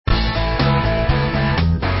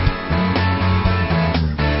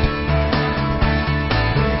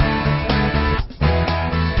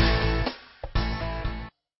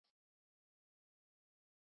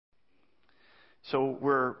So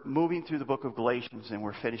we're moving through the book of Galatians, and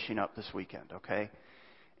we're finishing up this weekend, okay?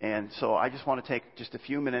 And so I just want to take just a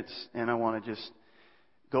few minutes, and I want to just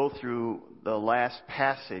go through the last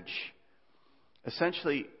passage.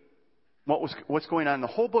 Essentially, what's going on in the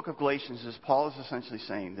whole book of Galatians is Paul is essentially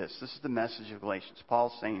saying this. This is the message of Galatians.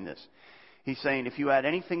 Paul's saying this. He's saying if you add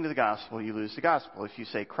anything to the gospel, you lose the gospel. If you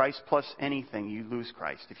say Christ plus anything, you lose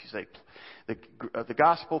Christ. If you say the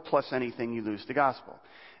gospel plus anything, you lose the gospel.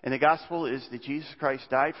 And the gospel is that Jesus Christ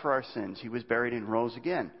died for our sins. He was buried and rose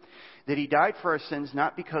again. That He died for our sins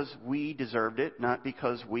not because we deserved it, not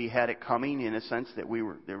because we had it coming in a sense that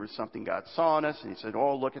there was something God saw in us and He said,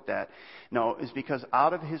 oh, look at that. No, it's because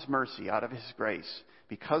out of His mercy, out of His grace,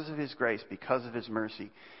 because of His grace, because of His mercy,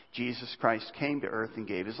 Jesus Christ came to earth and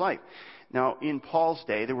gave His life. Now, in Paul's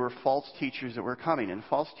day, there were false teachers that were coming, and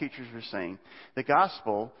false teachers were saying the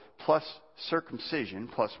gospel plus circumcision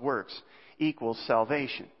plus works equals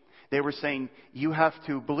salvation. They were saying you have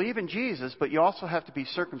to believe in Jesus, but you also have to be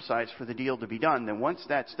circumcised for the deal to be done. Then once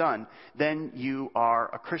that's done, then you are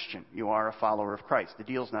a Christian. You are a follower of Christ. The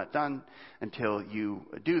deal's not done until you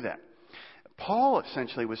do that. Paul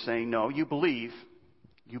essentially was saying, no, you believe.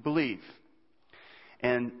 You believe.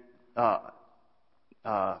 And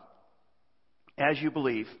as you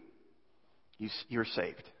believe, you're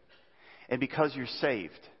saved. And because you're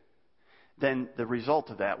saved, then the result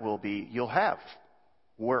of that will be you'll have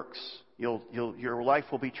works. Your life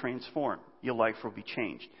will be transformed. Your life will be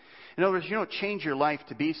changed. In other words, you don't change your life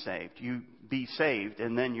to be saved. You be saved,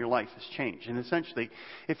 and then your life is changed. And essentially,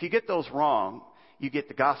 if you get those wrong, you get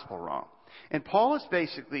the gospel wrong. And Paul is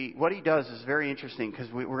basically, what he does is very interesting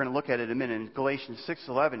because we're going to look at it in a minute. In Galatians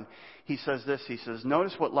 6:11, he says this. He says,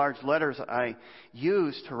 notice what large letters I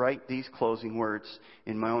use to write these closing words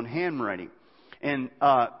in my own handwriting. And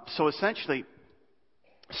so essentially,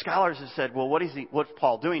 scholars have said, well, what's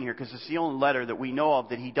Paul doing here? Because it's the only letter that we know of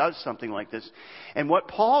that he does something like this. And what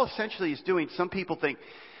Paul essentially is doing, some people think,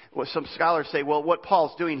 well, some scholars say, well, what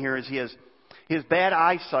Paul's doing here is he has bad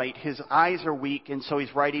eyesight, his eyes are weak, and so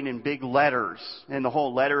he's writing in big letters. And the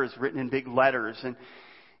whole letter is written in big letters. And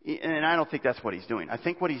I don't think that's what he's doing. I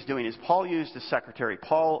think what he's doing is Paul used a secretary.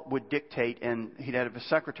 Paul would dictate, and he'd have a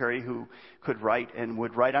secretary who could write and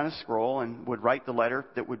would write on a scroll and would write the letter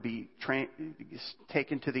that would be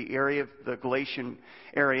taken to the area of the Galatian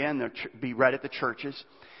area and be read at the churches.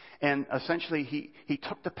 And essentially, he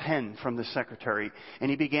took the pen from the secretary and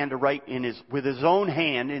he began to write with his own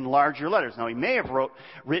hand in larger letters. Now, he may have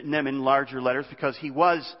written them in larger letters because he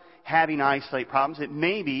was having eyesight problems. It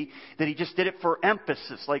may be that he just did it for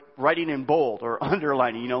emphasis, like writing in bold or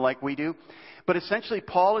underlining, like we do. But essentially,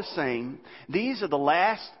 Paul is saying, this is the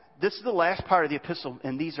last part of the epistle,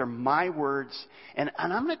 and these are my words. And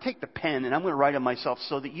I'm going to take the pen and I'm going to write them myself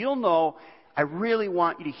so that you'll know I really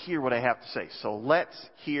want you to hear what I have to say. So let's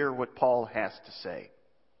hear what Paul has to say.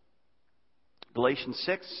 Galatians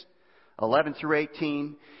 6:11 through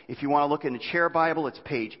 18. If you want to look in the chair Bible, it's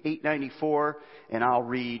page 894, and I'll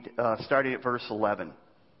read starting at verse 11.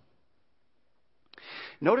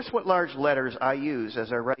 Notice what large letters I use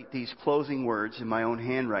as I write these closing words in my own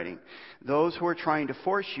handwriting. Those who are trying to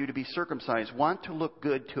force you to be circumcised want to look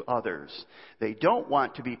good to others. They don't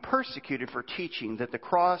want to be persecuted for teaching that the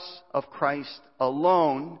cross of Christ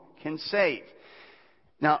alone can save.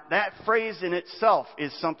 Now, that phrase in itself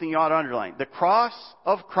is something you ought to underline. The cross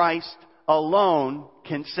of Christ alone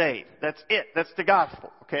can save. That's it. That's the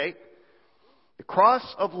gospel, okay? The cross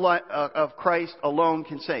of Christ alone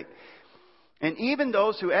can save. And even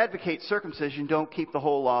those who advocate circumcision don't keep the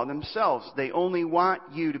whole law themselves. They only want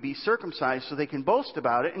you to be circumcised so they can boast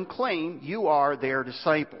about it and claim you are their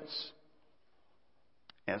disciples.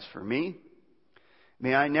 As for me,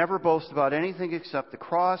 may I never boast about anything except the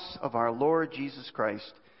cross of our Lord Jesus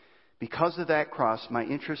Christ. Because of that cross, my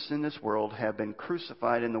interests in this world have been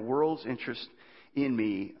crucified, and the world's interest in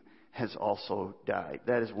me has also died.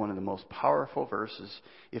 That is one of the most powerful verses,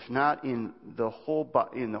 if not in the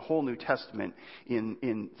whole New Testament,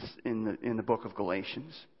 in the book of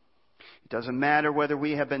Galatians. It doesn't matter whether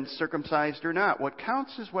we have been circumcised or not. What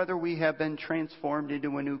counts is whether we have been transformed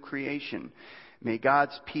into a new creation. May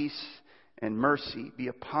God's peace and mercy be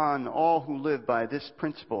upon all who live by this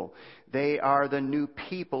principle. They are the new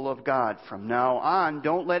people of God. From now on,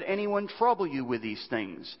 don't let anyone trouble you with these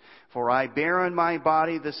things. For I bear on my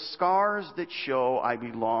body the scars that show I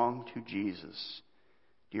belong to Jesus.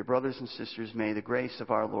 Dear brothers and sisters, may the grace of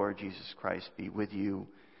our Lord Jesus Christ be with you,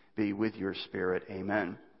 be with your spirit.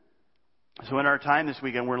 Amen. So in our time this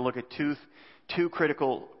weekend, we're going to look at two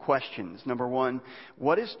critical questions. Number one,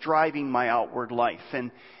 what is driving my outward life?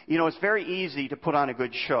 And, it's very easy to put on a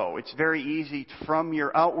good show. It's very easy from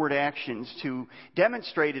your outward actions to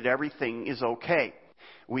demonstrate that everything is okay.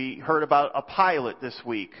 We heard about a pilot this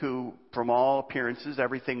week who, from all appearances,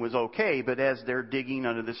 everything was okay, but as they're digging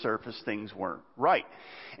under the surface, things weren't right.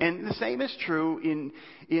 And the same is true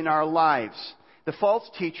in our lives. The false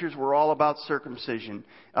teachers were all about circumcision.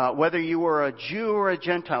 Whether you were a Jew or a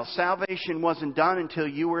Gentile, salvation wasn't done until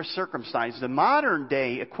you were circumcised. The modern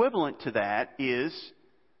day equivalent to that is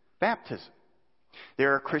baptism.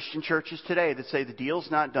 There are Christian churches today that say the deal's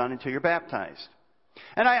not done until you're baptized.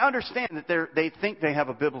 And I understand that they think they have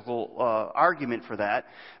a biblical argument for that,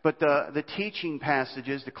 but the teaching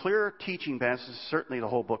passages, the clear teaching passages, certainly the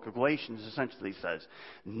whole book of Galatians essentially says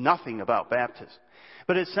nothing about baptism.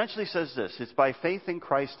 But it essentially says this: it's by faith in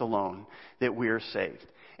Christ alone that we are saved.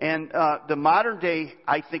 And the modern day,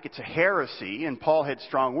 I think it's a heresy, and Paul had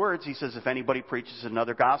strong words. He says if anybody preaches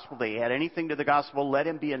another gospel, they add anything to the gospel, let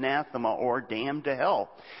him be anathema or damned to hell.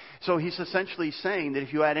 So he's essentially saying that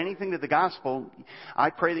if you add anything to the gospel,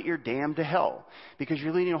 I pray that you're damned to hell, because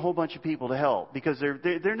you're leading a whole bunch of people to hell. Because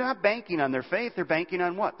they're not banking on their faith, they're banking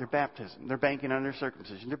on what? Their baptism. They're banking on their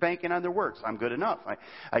circumcision. They're banking on their works. I'm good enough.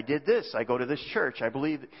 I did this. I go to this church. I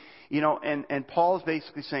believe, and Paul is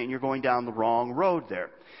basically saying you're going down the wrong road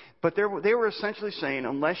there. But they were essentially saying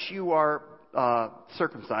unless you are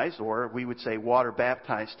circumcised, or we would say water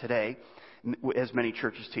baptized today, as many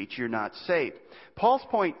churches teach, you're not saved. Paul's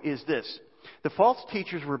point is this: the false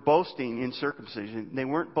teachers were boasting in circumcision. They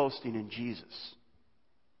weren't boasting in Jesus.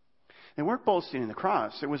 They weren't boasting in the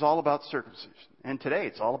cross. It was all about circumcision. And today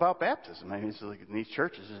it's all about baptism. I mean, it's like in these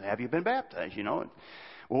churches, have you been baptized? Well,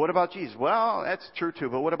 what about Jesus? Well, that's true too,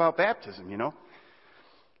 but what about baptism?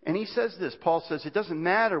 And he says this, Paul says, it doesn't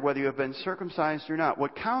matter whether you have been circumcised or not.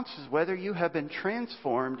 What counts is whether you have been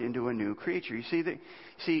transformed into a new creature. You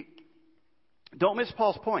see, don't miss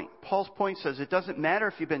Paul's point. Paul's point says it doesn't matter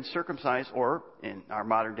if you've been circumcised or, in our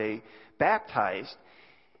modern day, baptized,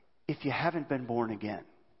 if you haven't been born again.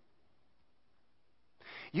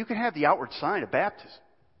 You can have the outward sign of baptism,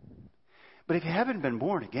 but if you haven't been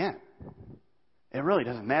born again, it really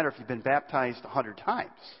doesn't matter if you've been baptized 100 times.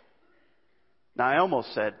 Now, I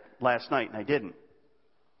almost said last night, and I didn't.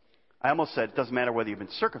 I almost said it doesn't matter whether you've been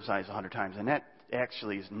circumcised 100 times, and that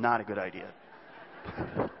actually is not a good idea.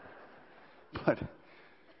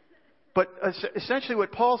 But essentially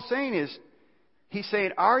what Paul's saying is, he's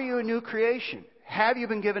saying, are you a new creation? Have you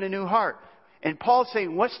been given a new heart? And Paul's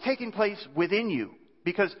saying, what's taking place within you?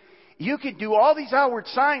 Because you can do all these outward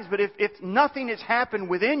signs, but if nothing has happened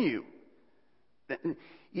within you,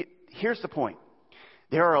 here's the point.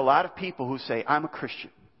 There are a lot of people who say, I'm a Christian.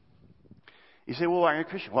 You say, well, are you a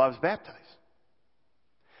Christian? Well, I was baptized.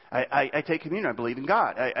 I take communion. I believe in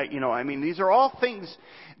God. These are all things.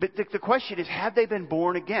 But the question is, have they been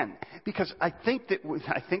born again? Because I think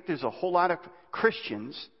there's a whole lot of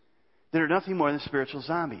Christians that are nothing more than spiritual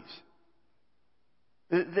zombies.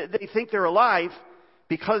 They think they're alive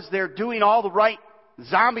because they're doing all the right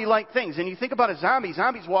zombie-like things. And you think about a zombie.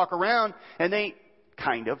 Zombies walk around and they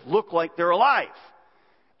kind of look like they're alive,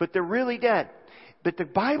 but they're really dead. But the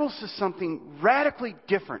Bible says something radically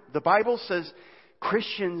different. The Bible says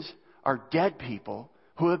Christians are dead people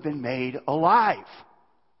who have been made alive.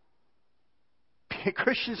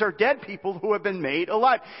 Christians are dead people who have been made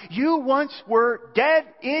alive. You once were dead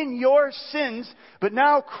in your sins, but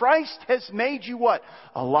now Christ has made you what?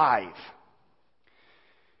 Alive.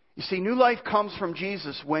 You see, new life comes from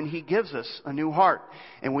Jesus when He gives us a new heart,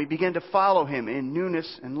 and we begin to follow Him in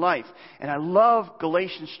newness and life. And I love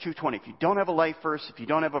Galatians 2:20. If you don't have a life verse, if you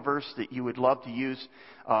don't have a verse that you would love to use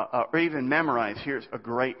or even memorize, here's a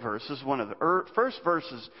great verse. This is one of the first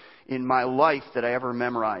verses in my life that I ever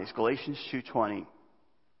memorized. Galatians 2:20.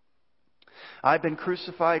 I've been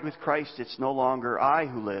crucified with Christ. It's no longer I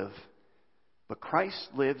who live, but Christ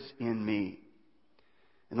lives in me.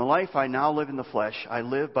 In the life I now live in the flesh, I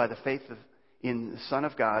live by the faith in the Son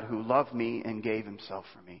of God who loved me and gave Himself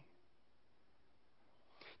for me.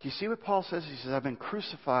 Do you see what Paul says? He says, I've been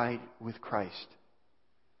crucified with Christ.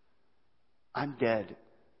 I'm dead,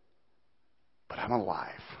 but I'm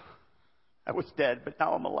alive. I was dead, but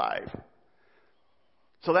now I'm alive.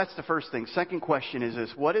 So that's the first thing. Second question is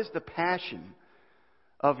this: what is the passion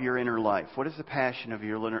of your inner life? What is the passion of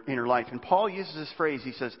your inner life? And Paul uses this phrase.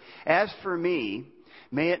 He says, as for me,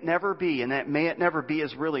 may it never be. And that may it never be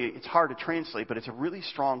is really, it's hard to translate, but it's a really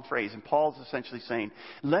strong phrase. And Paul's essentially saying,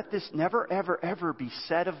 let this never, ever, ever be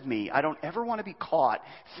said of me. I don't ever want to be caught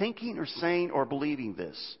thinking or saying or believing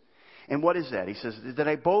this. And what is that? He says, that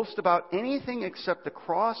I boast about anything except the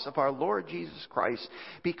cross of our Lord Jesus Christ.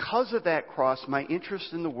 Because of that cross, my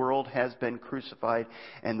interest in the world has been crucified,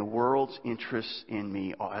 and the world's interest in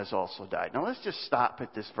me has also died. Now let's just stop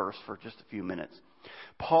at this verse for just a few minutes.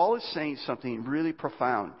 Paul is saying something really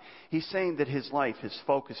profound. He's saying that his life, his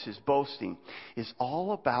focus, his boasting is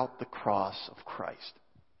all about the cross of Christ.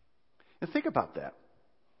 And think about that.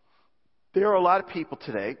 There are a lot of people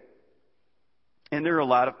today, and there are a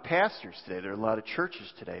lot of pastors today, there are a lot of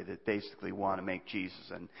churches today that basically want to make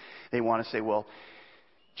Jesus. And they want to say, well,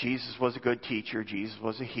 Jesus was a good teacher. Jesus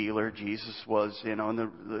was a healer. Jesus was, and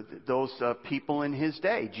those people in his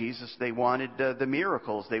day. Jesus, they wanted the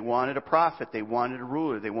miracles. They wanted a prophet. They wanted a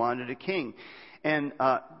ruler. They wanted a king. And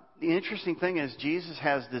the interesting thing is, Jesus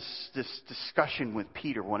has this discussion with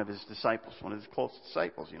Peter, one of his disciples, one of his close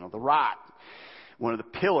disciples. The rock, one of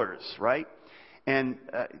the pillars, right? And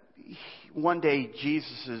one day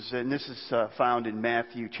Jesus is, and this is found in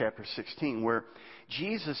Matthew chapter 16, where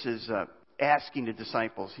Jesus is asking the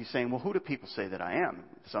disciples, he's saying, well, who do people say that I am?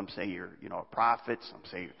 Some say you're, a prophet. Some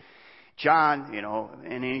say John,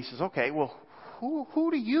 and then he says, okay, well, who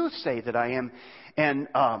do you say that I am? And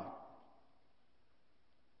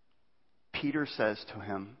Peter says to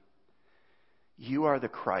him, you are the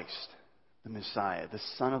Christ, the Messiah, the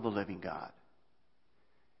Son of the living God.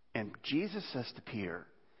 And Jesus says to Peter,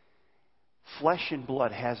 flesh and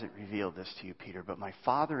blood hasn't revealed this to you, Peter, but my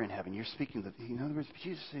Father in heaven. You're speaking in other words,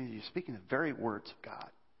 Jesus says you're speaking the very words of God.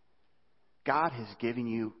 God has given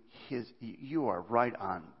you you are right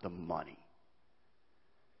on the money.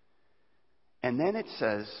 And then it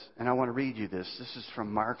says, and I want to read you this. This is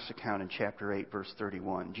from Mark's account in chapter 8, verse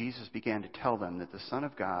 31. Jesus began to tell them that the Son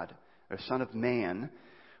of God, or Son of Man,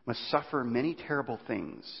 must suffer many terrible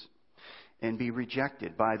things and be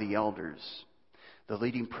rejected by the elders, the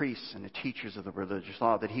leading priests and the teachers of the religious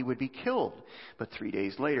law, that he would be killed, but 3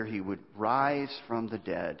 days later he would rise from the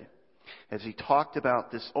dead. As he talked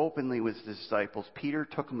about this openly with his disciples, Peter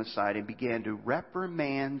took him aside and began to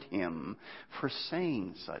reprimand him for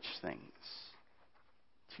saying such things.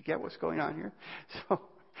 Do you get what's going on here? So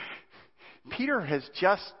Peter has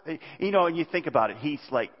just, and you think about it, he's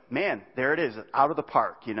like, man, there it is, out of the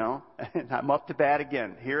park, and I'm up to bat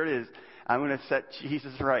again. Here it is. I'm going to set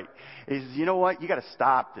Jesus right. He says, you know what? You got to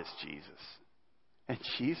stop this, Jesus. And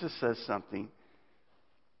Jesus says something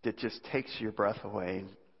that just takes your breath away.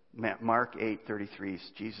 Mark 8:33,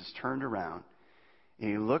 Jesus turned around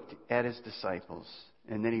and he looked at his disciples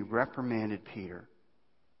and then he reprimanded Peter.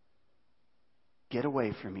 Get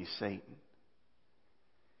away from me, Satan.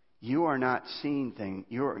 You are not seeing things.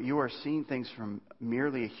 You are seeing things from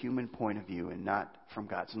merely a human point of view and not from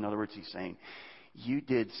God's. In other words, he's saying, you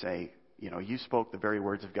did say, you spoke the very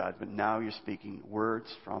words of God, but now you're speaking words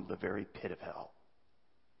from the very pit of hell.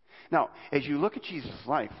 Now, as you look at Jesus'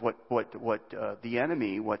 life, what the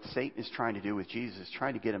enemy, what Satan is trying to do with Jesus, is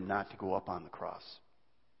trying to get him not to go up on the cross.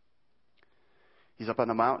 He's up on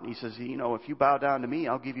the mountain. He says, if you bow down to me,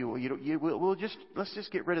 I'll give you. Let's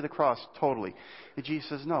just get rid of the cross totally. And Jesus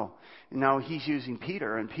says, no. And now he's using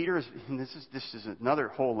Peter, and Peter is. And this is another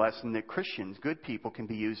whole lesson that Christians, good people, can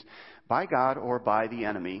be used by God or by the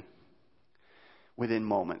enemy within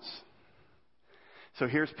moments. So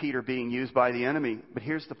here's Peter being used by the enemy. But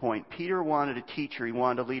here's the point. Peter wanted a teacher. He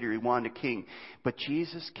wanted a leader. He wanted a king. But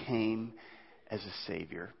Jesus came as a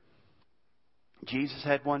Savior. Jesus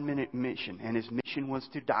had one mission, and his mission was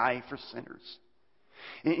to die for sinners.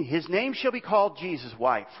 His name shall be called Jesus.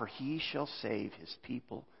 Why? For he shall save his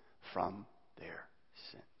people from their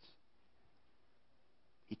sins.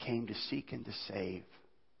 He came to seek and to save.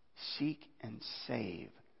 Seek and save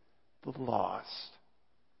the lost.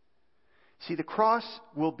 See, the cross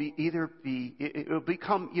will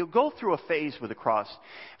you'll go through a phase with the cross.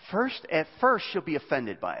 At first, you'll be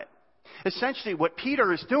offended by it. Essentially, what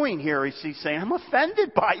Peter is doing here is he's saying, I'm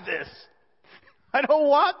offended by this. I don't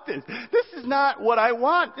want this. This is not what I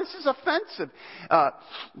want. This is offensive.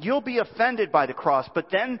 You'll be offended by the cross. But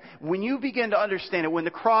then when you begin to understand it, when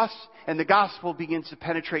the cross and the gospel begins to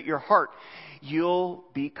penetrate your heart, you'll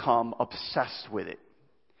become obsessed with it.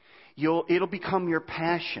 It'll become your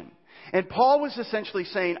passion. And Paul was essentially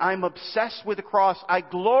saying, I'm obsessed with the cross. I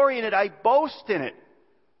glory in it. I boast in it.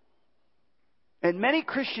 And many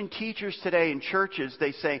Christian teachers today in churches,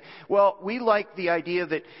 they say, well, we like the idea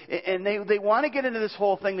that, and they want to get into this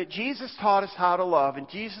whole thing that Jesus taught us how to love, and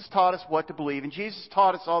Jesus taught us what to believe, and Jesus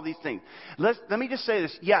taught us all these things. Let me just say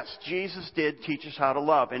this. Yes, Jesus did teach us how to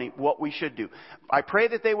love and what we should do. I pray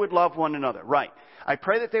that they would love one another. Right. I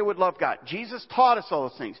pray that they would love God. Jesus taught us all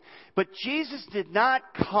those things. But Jesus did not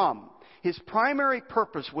come. His primary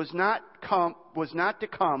purpose was not to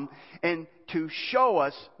come and to show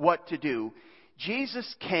us what to do.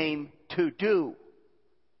 Jesus came to do.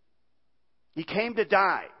 He came to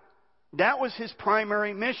die. That was His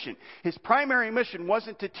primary mission. His primary mission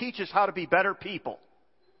wasn't to teach us how to be better people.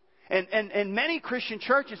 And many Christian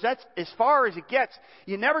churches, that's as far as it gets.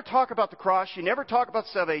 You never talk about the cross. You never talk about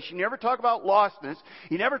salvation. You never talk about lostness.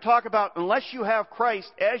 You never talk about, unless you have Christ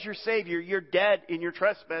as your Savior, you're dead in your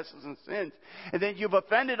trespasses and sins. And that you've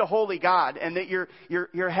offended a holy God and that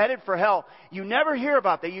you're headed for hell. You never hear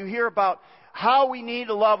about that. You hear about how we need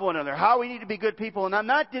to love one another, how we need to be good people. And I'm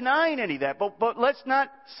not denying any of that. But let's not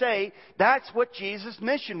say that's what Jesus'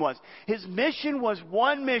 mission was. His mission was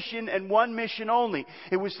one mission and one mission only.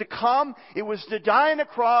 It was to come, it was to die on the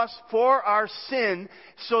cross for our sin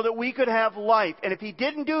so that we could have life. And if He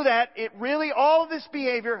didn't do that, it really, all of this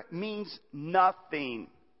behavior means nothing.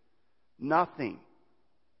 Nothing.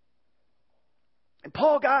 And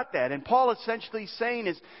Paul got that. And Paul essentially saying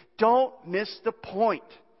is, don't miss the point.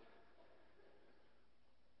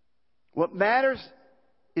 What matters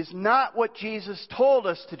is not what Jesus told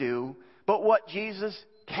us to do, but what Jesus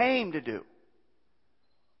came to do.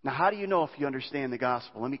 Now, how do you know if you understand the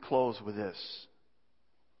gospel? Let me close with this.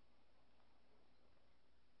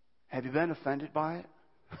 Have you been offended by it?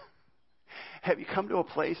 Have you come to a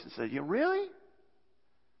place and said, "You really?"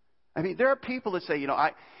 I mean, there are people that say,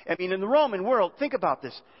 in the Roman world, think about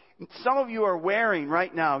this. Some of you are wearing,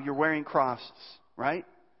 right now, you're wearing crosses, right?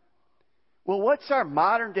 Well, what's our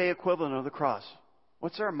modern day equivalent of the cross?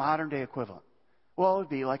 What's our modern day equivalent? Well, it would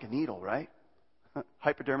be like a needle, right?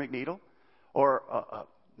 Hypodermic needle. Or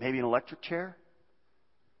maybe an electric chair.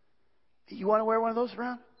 You want to wear one of those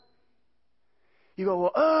around? You go,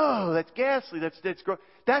 well, oh, that's ghastly. That's gross.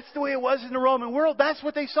 That's the way it was in the Roman world. That's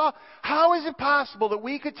what they saw. How is it possible that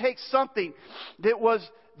we could take something that was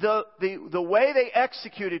the way they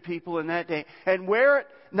executed people in that day and wear it?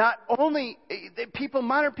 Not only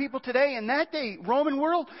modern people today in that day, Roman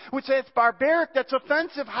world, would say it's barbaric, that's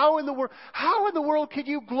offensive. How in the world could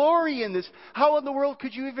you glory in this? How in the world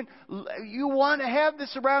could you you want to have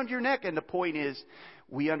this around your neck? And the point is,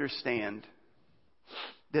 we understand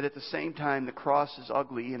that at the same time, the cross is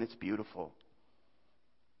ugly and it's beautiful.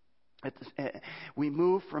 We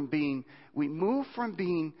move from being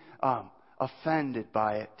offended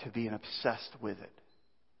by it to being obsessed with it.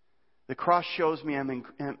 The cross shows me I'm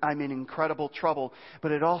in incredible trouble,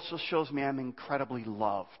 but it also shows me I'm incredibly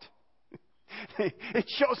loved. It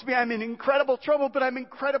shows me I'm in incredible trouble, but I'm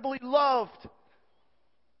incredibly loved.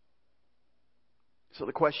 So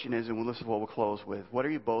the question is, and this is what we'll close with, what are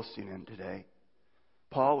you boasting in today?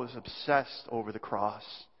 Paul was obsessed over the cross.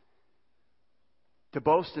 To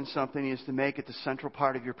boast in something is to make it the central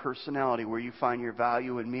part of your personality where you find your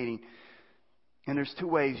value and meaning. And there's two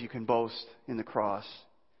ways you can boast in the cross.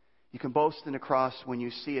 You can boast in the cross when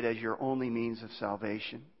you see it as your only means of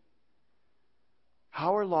salvation.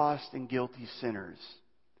 How are lost and guilty sinners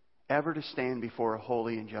ever to stand before a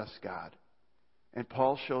holy and just God? And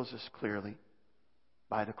Paul shows us clearly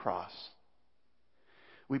by the cross.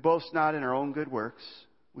 We boast not in our own good works.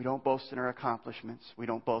 We don't boast in our accomplishments. We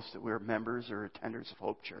don't boast that we're members or attenders of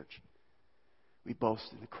Hope Church. We boast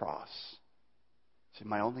in the cross. So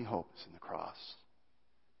my only hope is in the cross.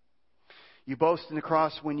 You boast in the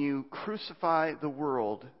cross when you crucify the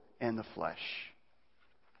world and the flesh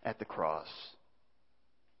at the cross.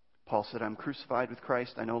 Paul said, I'm crucified with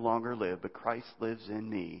Christ. I no longer live, but Christ lives in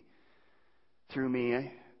me. Through me,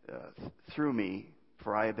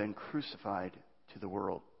 for I have been crucified to the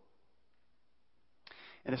world.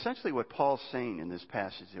 And essentially what Paul's saying in this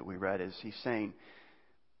passage that we read is he's saying,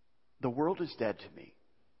 the world is dead to me.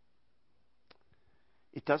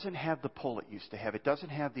 It doesn't have the pull it used to have. It doesn't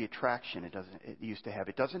have the attraction it used to have.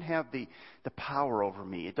 It doesn't have the power over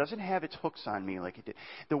me. It doesn't have its hooks on me like it did.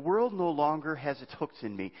 The world no longer has its hooks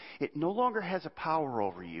in me. It no longer has a power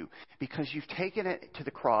over you because you've taken it to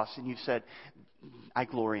the cross and you've said, I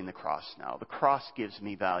glory in the cross now. The cross gives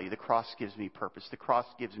me value. The cross gives me purpose. The cross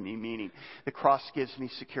gives me meaning. The cross gives me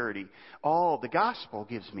security. The gospel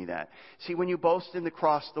gives me that. See, when you boast in the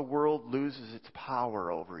cross, the world loses its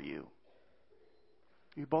power over you.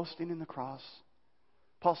 You're boasting in the cross.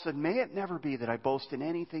 Paul said, may it never be that I boast in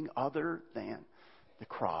anything other than the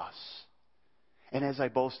cross. And as I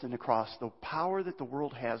boast in the cross, the power that the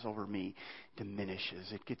world has over me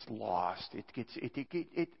diminishes. It gets lost.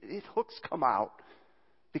 Hooks come out.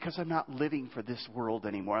 Because I'm not living for this world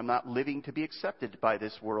anymore. I'm not living to be accepted by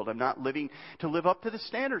this world. I'm not living to live up to the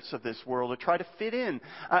standards of this world, to try to fit in.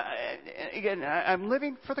 I'm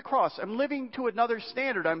living for the cross. I'm living to another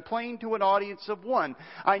standard. I'm playing to an audience of one.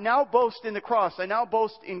 I now boast in the cross. I now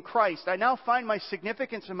boast in Christ. I now find my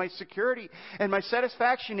significance and my security and my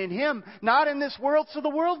satisfaction in Him, not in this world, so the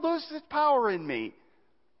world loses its power in me.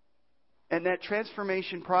 And that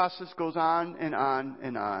transformation process goes on and on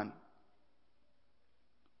and on.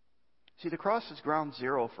 See, the cross is ground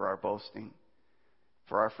zero for our boasting,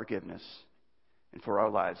 for our forgiveness, and for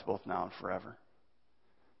our lives, both now and forever.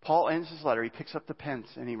 Paul ends his letter. He picks up the pen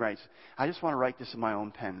and he writes, I just want to write this in my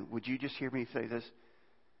own pen. Would you just hear me say this?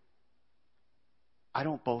 I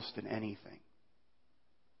don't boast in anything.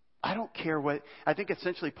 I don't care what... I think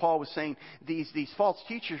essentially Paul was saying these false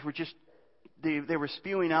teachers were just... They were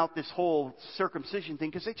spewing out this whole circumcision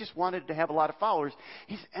thing because they just wanted to have a lot of followers.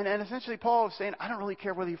 And essentially Paul was saying, I don't really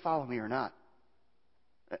care whether you follow me or not.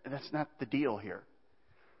 That's not the deal here.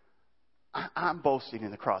 I'm boasting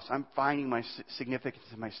in the cross. I'm finding my significance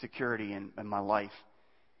and my security in my life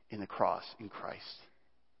in the cross, in Christ.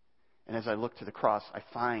 And as I look to the cross, I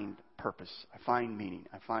find purpose. I find meaning.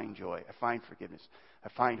 I find joy. I find forgiveness. I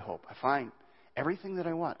find hope. I find everything that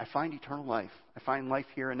I want. I find eternal life. I find life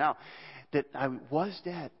here and now. That I was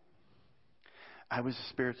dead. I was a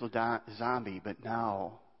spiritual zombie, but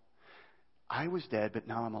now I was dead, but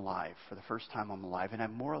now I'm alive. For the first time, I'm alive. And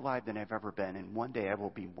I'm more alive than I've ever been. And one day I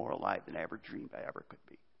will be more alive than I ever dreamed I ever could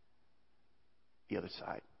be. The other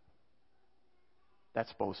side.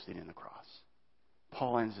 That's boasting in the cross.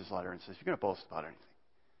 Paul ends his letter and says, if you're going to boast about anything,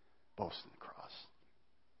 boast in the cross.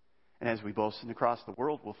 And as we boast in the cross, the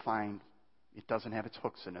world will find it doesn't have its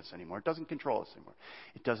hooks in us anymore. It doesn't control us anymore.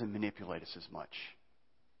 It doesn't manipulate us as much.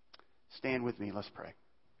 Stand with me. Let's pray.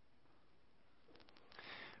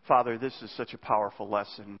 Father, this is such a powerful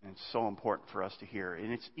lesson and so important for us to hear.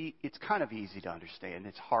 And it's kind of easy to understand.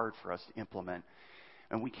 It's hard for us to implement.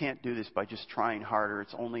 And we can't do this by just trying harder.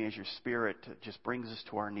 It's only as your Spirit just brings us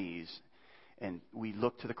to our knees and we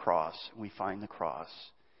look to the cross and we find the cross.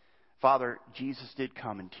 Father, Jesus did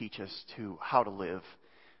come and teach us to how to live.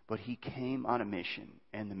 But He came on a mission,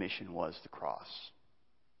 and the mission was the cross.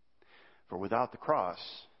 For without the cross,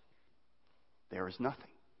 there is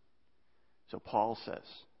nothing. So Paul says,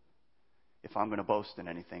 if I'm going to boast in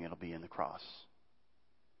anything, it'll be in the cross.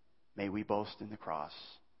 May we boast in the cross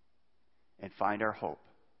and find our hope,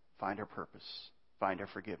 find our purpose, find our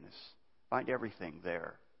forgiveness, find everything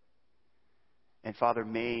there. And Father,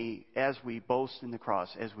 may, as we boast in the cross,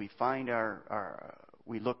 as we find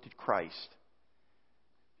we look to Christ,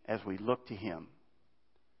 as we look to Him,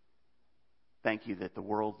 thank You that the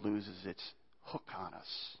world loses its hook on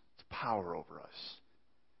us, its power over us,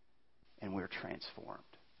 and we're transformed,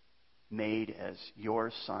 made as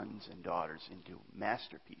Your sons and daughters into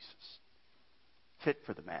masterpieces, fit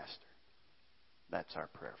for the Master. That's our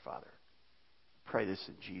prayer, Father. Pray this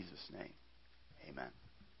in Jesus' name. Amen.